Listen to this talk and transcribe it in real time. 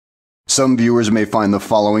Some viewers may find the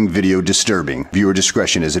following video disturbing. Viewer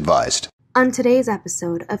discretion is advised. On today's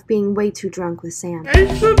episode of Being Way Too Drunk with Sam.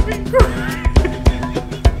 I should be crying.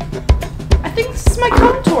 I think this is my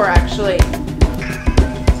contour, actually.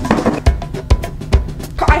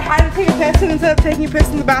 I had to take a piss, and instead of taking a piss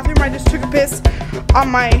in the bathroom, I just took a piss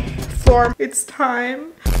on my floor. It's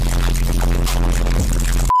time.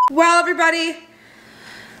 Well, everybody,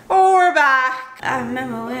 we're back. I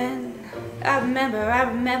remember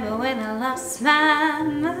when I lost my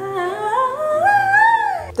mind.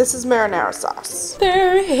 This is marinara sauce.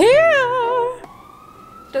 They're here.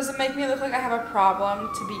 Does it make me look like I have a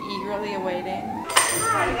problem to be eagerly awaiting?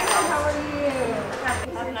 Hi, how are you?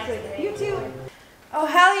 Have a nice day. You too. Oh,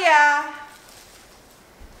 hell yeah.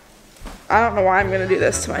 I don't know why I'm gonna do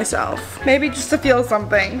this to myself. Maybe just to feel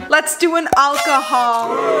something. Let's do an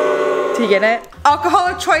alcohol. Do you get it? Alcohol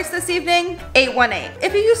of choice this evening, 818.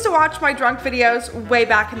 If you used to watch my drunk videos way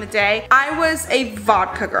back in the day, I was a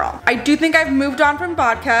vodka girl. I do think I've moved on from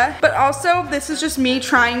vodka, but also this is just me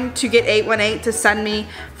trying to get 818 to send me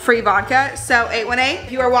free vodka. So 818,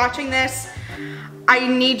 if you are watching this, I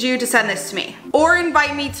need you to send this to me or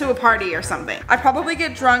invite me to a party or something. I probably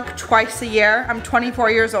get drunk twice a year. I'm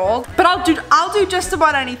 24 years old, but I'll do just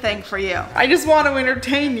about anything for you. I just want to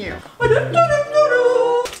entertain you.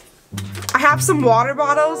 I have some water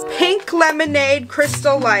bottles, pink lemonade,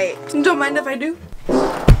 Crystal Light. Don't mind if I do.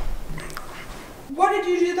 What did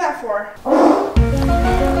you do that for?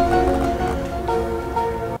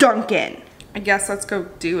 Duncan. I guess let's go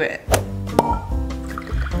do it.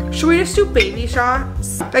 Should we just do baby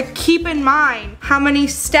shots? Like, keep in mind how many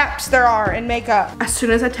steps there are in makeup. As soon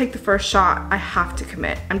as I take the first shot, I have to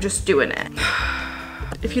commit. I'm just doing it.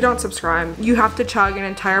 If you don't subscribe, you have to chug an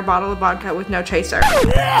entire bottle of vodka with no chaser.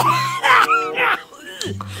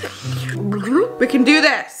 We can do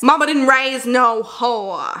this. Mama didn't raise no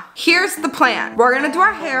whore. Here's the plan. We're gonna do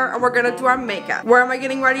our hair and we're gonna do our makeup. Where am I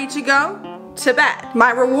getting ready to go? To bed.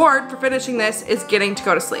 My reward for finishing this is getting to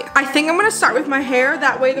go to sleep. I think I'm gonna start with my hair.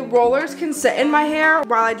 That way the rollers can sit in my hair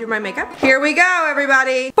while I do my makeup. Here we go,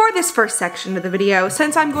 everybody. For this first section of the video,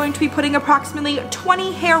 since I'm going to be putting approximately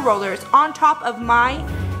 20 hair rollers on top of my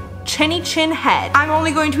chinny chin head, I'm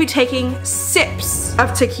only going to be taking sips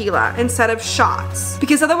of tequila instead of shots,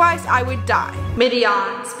 because otherwise I would die. May the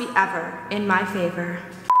odds be ever in my favor.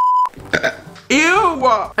 Ew!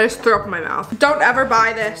 I just threw up in my mouth. Don't ever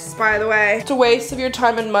buy this, by the way. It's a waste of your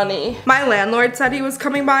time and money. My landlord said he was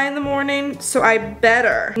coming by in the morning, so I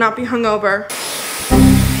better not be hungover.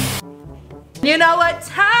 You know what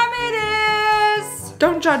time it is!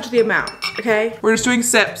 Don't judge the amount, okay? We're just doing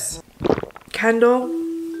sips. Kendall,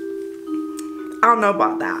 I don't know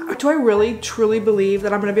about that. Do I really, truly believe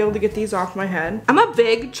that I'm gonna be able to get these off my head? I'm a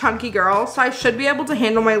big, chunky girl, so I should be able to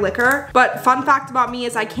handle my liquor, but fun fact about me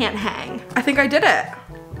is I can't hang. I think I did it.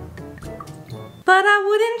 But I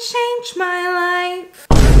wouldn't change my life.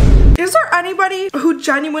 Is there anybody who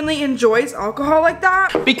genuinely enjoys alcohol like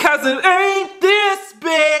that? Because it ain't this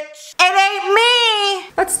bitch. It ain't me.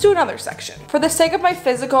 Let's do another section. For the sake of my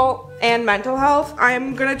physical and mental health, I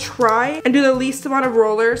am gonna try and do the least amount of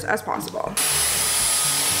rollers as possible.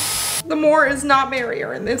 The more is not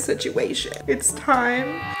merrier in this situation. It's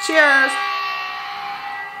time. Cheers.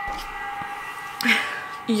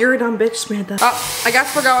 You're a dumb bitch, Samantha. Oh, I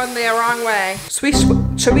guess we're going the wrong way.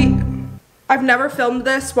 Should we? I've never filmed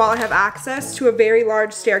this while I have access to a very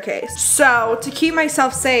large staircase. So, to keep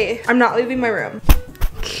myself safe, I'm not leaving my room.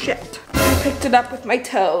 Shit. I picked it up with my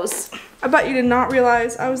toes. I bet you did not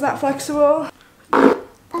realize I was that flexible.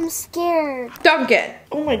 I'm scared. Duncan.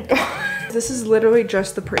 Oh my god. This is literally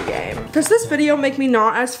just the pregame. Does this video make me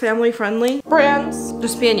not as family friendly? Brands,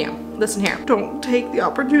 just being you. Listen here. Don't take the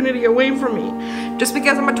opportunity away from me just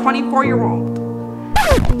because I'm a 24-year-old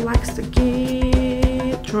who likes to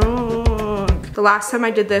get drunk. The last time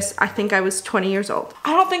I did this, I think I was 20 years old.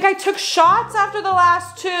 I don't think I took shots after the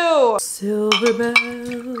last two. Silver bell.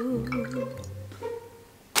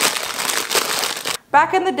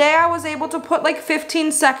 Back in the day, I was able to put like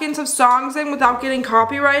 15 seconds of songs in without getting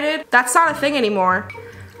copyrighted. That's not a thing anymore.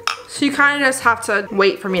 So you kind of just have to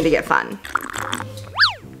wait for me to get fun.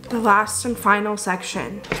 The last and final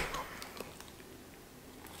section.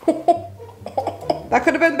 That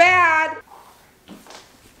could have been bad.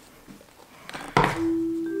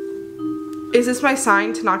 Is this my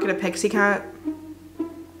sign to not get a pixie cut?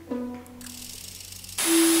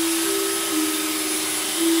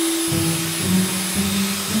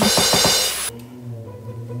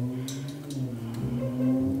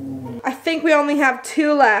 I think we only have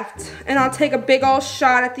 2 left, and I'll take a big old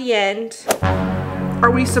shot at the end. Are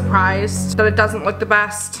we surprised that it doesn't look the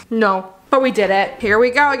best? No. But we did it. Here we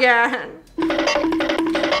go again.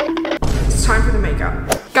 It's time for the makeup.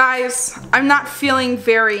 Guys, I'm not feeling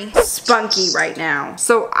very spunky right now.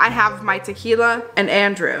 So I have my tequila and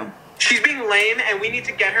Andrew. She's being lame and we need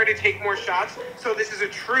to get her to take more shots. So this is a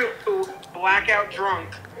true blackout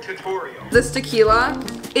drunk tutorial. This tequila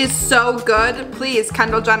is so good. Please,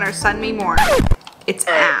 Kendall Jenner, send me more. It's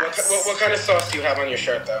ass. What kind of sauce do you have on your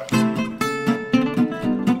shirt though?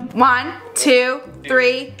 1, 2,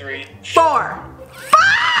 3, 4.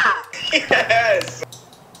 Fuck! Yes!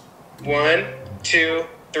 1, 2,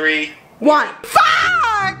 3, 1.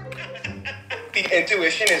 Fuck! The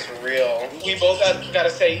intuition is real. We both gotta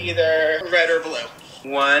say either red or blue.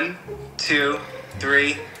 1, 2,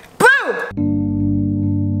 3. Blue!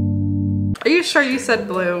 Are you sure you said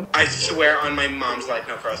blue? I swear on my mom's life,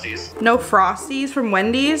 no crossies. No Frosties from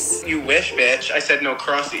Wendy's? You wish, bitch. I said no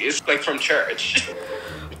crossies, like from church.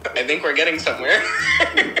 I think we're getting somewhere.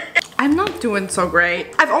 I'm not doing so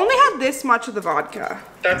great. I've only had this much of the vodka.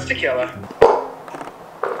 That's tequila.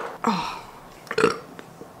 Oh.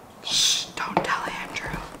 Shh, don't tell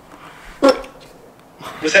Andrew.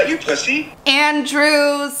 Was that your pussy?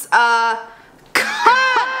 Andrew's, cut!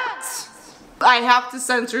 I have to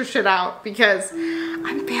censor shit out because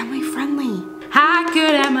I'm family friendly. How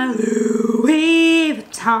good am I, Louis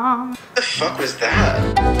Vuitton? What the fuck was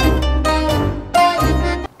that?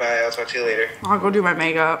 Bye, I'll talk to you later. I'll go do my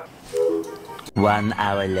makeup. 1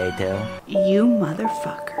 hour later. You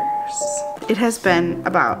motherfuckers. It has been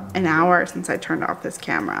about an hour since I turned off this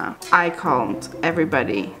camera. I called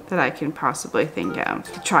everybody that I can possibly think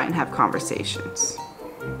of to try and have conversations.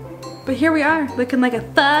 But here we are, looking like a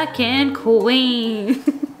Fucking queen.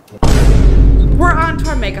 We're on to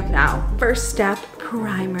our makeup now. First step,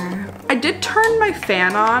 primer. I did turn my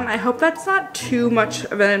fan on. I hope that's not too much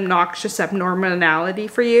of an obnoxious abnormality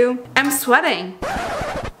for you. I'm sweating.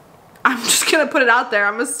 I'm just gonna put it out there.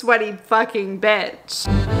 I'm a sweaty fucking bitch.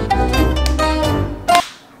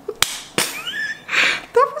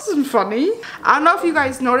 That wasn't funny. I don't know if you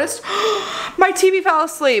guys noticed. My TV fell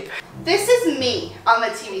asleep. This is me on the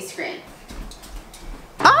TV screen.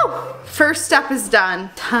 Oh, first step is done.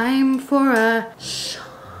 Time for a shot.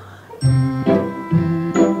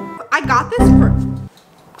 I got this for...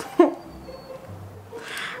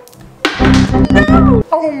 No!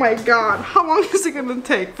 Oh my god, how long is it gonna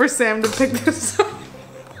take for Sam to pick this up?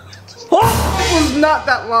 Oh, it was not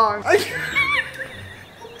that long.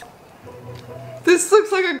 This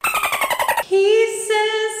looks like a... He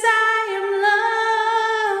says I am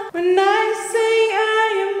loved when I say I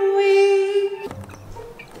am weak.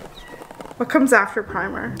 What comes after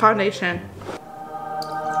primer? Foundation.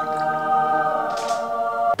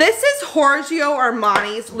 This is Giorgio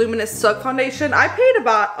Armani's Luminous Silk Foundation. I paid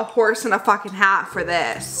about a horse and a fucking half for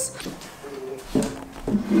this.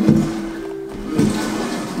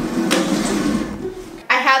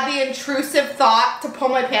 I had the intrusive thought to pull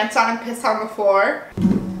my pants on and piss on the floor.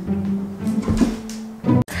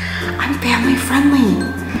 I'm family friendly.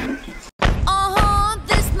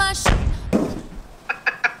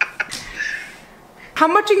 How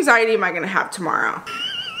much anxiety am I gonna have tomorrow?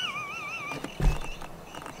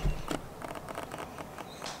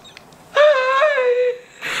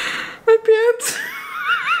 My pants.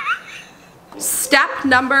 Step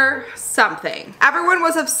number something. Everyone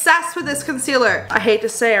was obsessed with this concealer. I hate to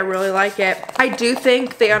say I really like it. I do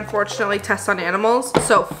think they unfortunately test on animals,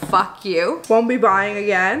 so fuck you. Won't be buying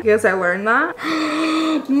again because I learned that.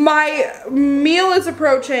 My meal is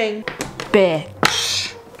approaching.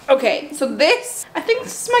 Bitch. Okay, so this, I think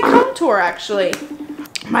this is my contour actually.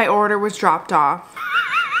 My order was dropped off.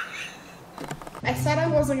 I said I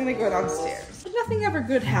wasn't gonna go downstairs. But nothing ever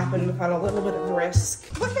good happened without a little bit of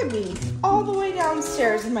risk. Look at me, all the way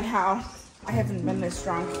downstairs in my house. I haven't been this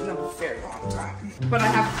drunk in a very long time. But I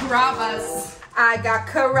have Carrabba's. I got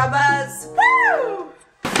Carrabba's. Woo!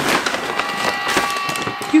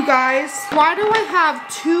 You guys, why do I have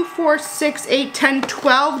 2, 4, 6, 8, 10,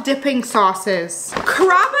 12 dipping sauces?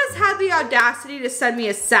 Carrabba's had the audacity to send me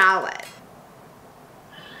a salad.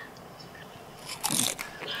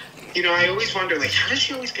 You know, I always wonder, like, how does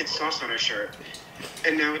she always get sauce on her shirt?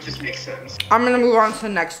 And now it just makes sense. I'm gonna move on to the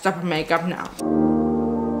next step of makeup now.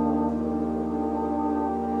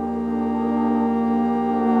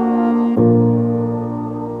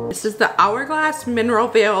 This is the Hourglass Mineral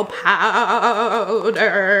Veil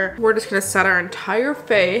Powder. We're just gonna set our entire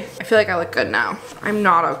face. I feel like I look good now. I'm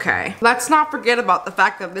not okay. Let's not forget about the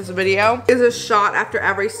fact that this video is a shot after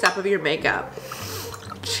every step of your makeup.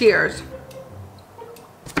 Cheers.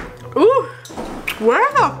 Ooh, where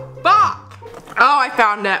the fuck? Oh, I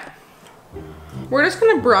found it. We're just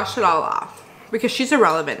gonna brush it all off. because she's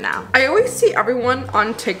irrelevant now. I always see everyone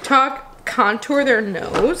on TikTok contour their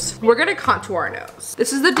nose. We're gonna contour our nose.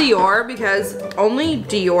 This is the Dior because only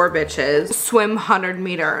Dior bitches swim 100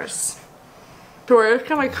 meters. So we're just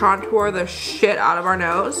gonna contour the shit out of our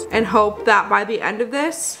nose and hope that by the end of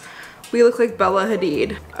this, we look like Bella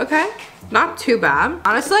Hadid. Okay, not too bad.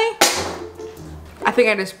 Honestly, I think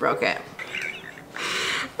I just broke it.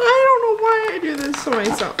 I don't know why I do this to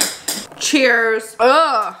myself. Cheers.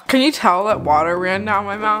 Ugh. Can you tell that water ran down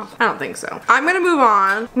my mouth? I don't think so. I'm gonna move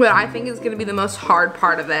on what I think is gonna be the most hard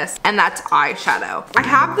part of this, and that's eyeshadow. I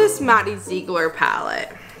have this Maddie Ziegler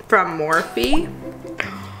palette from Morphe.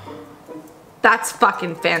 That's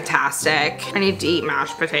fucking fantastic. I need to eat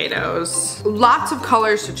mashed potatoes. Lots of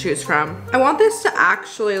colors to choose from. I want this to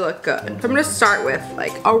actually look good. So I'm gonna start with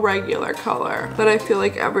like a regular color that I feel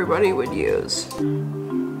like everybody would use.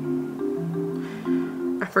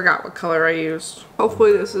 I forgot what color I used.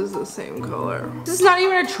 Hopefully this is the same color. This is not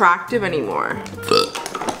even attractive anymore.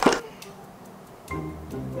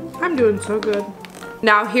 I'm doing so good.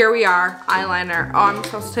 Now here we are, eyeliner. Oh, I'm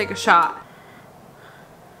supposed to take a shot.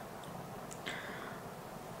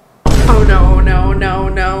 Oh no, no, no,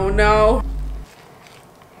 no, no.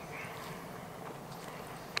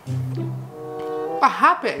 What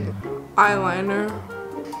happened? Eyeliner.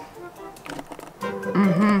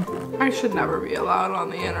 I should never be allowed on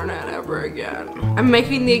the internet ever again. I'm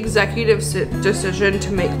making the executive decision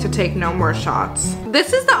to take no more shots.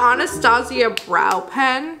 This is the Anastasia brow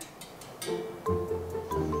pen.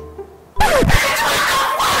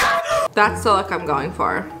 That's the look I'm going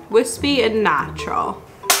for. Wispy and natural.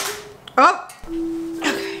 Oh,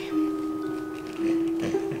 okay.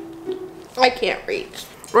 I can't reach.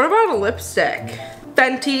 What about a lipstick?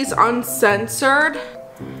 Fenty's Uncensored.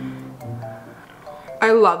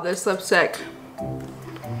 I love this lipstick.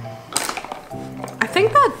 I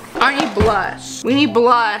think that I need blush. We need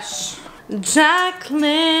blush.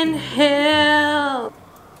 Jaclyn Hill.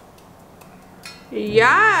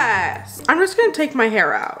 Yes. I'm just gonna take my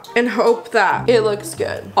hair out and hope that it looks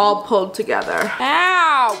good. All pulled together.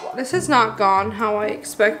 Ow! This has not gone how I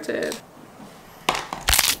expected.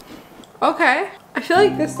 Okay. I feel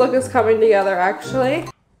like this look is coming together actually.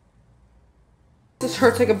 This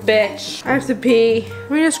hurts like a bitch. I have to pee.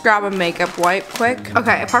 Let me just grab a makeup wipe quick.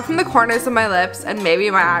 Okay, apart from the corners of my lips and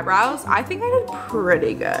maybe my eyebrows, I think I did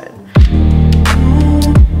pretty good.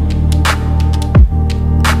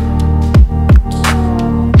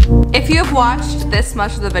 If you have watched this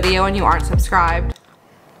much of the video and you aren't subscribed,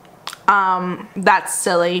 that's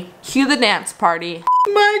silly. Cue the dance party.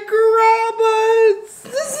 My grabbas!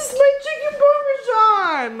 This is my chicken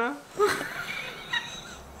parmesan!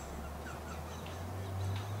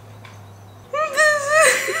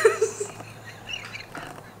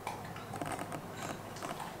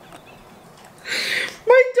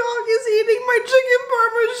 My dog is eating my chicken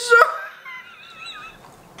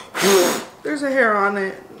parmesan. There's a hair on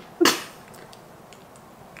it.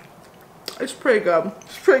 It's pretty good.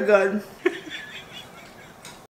 It's pretty good.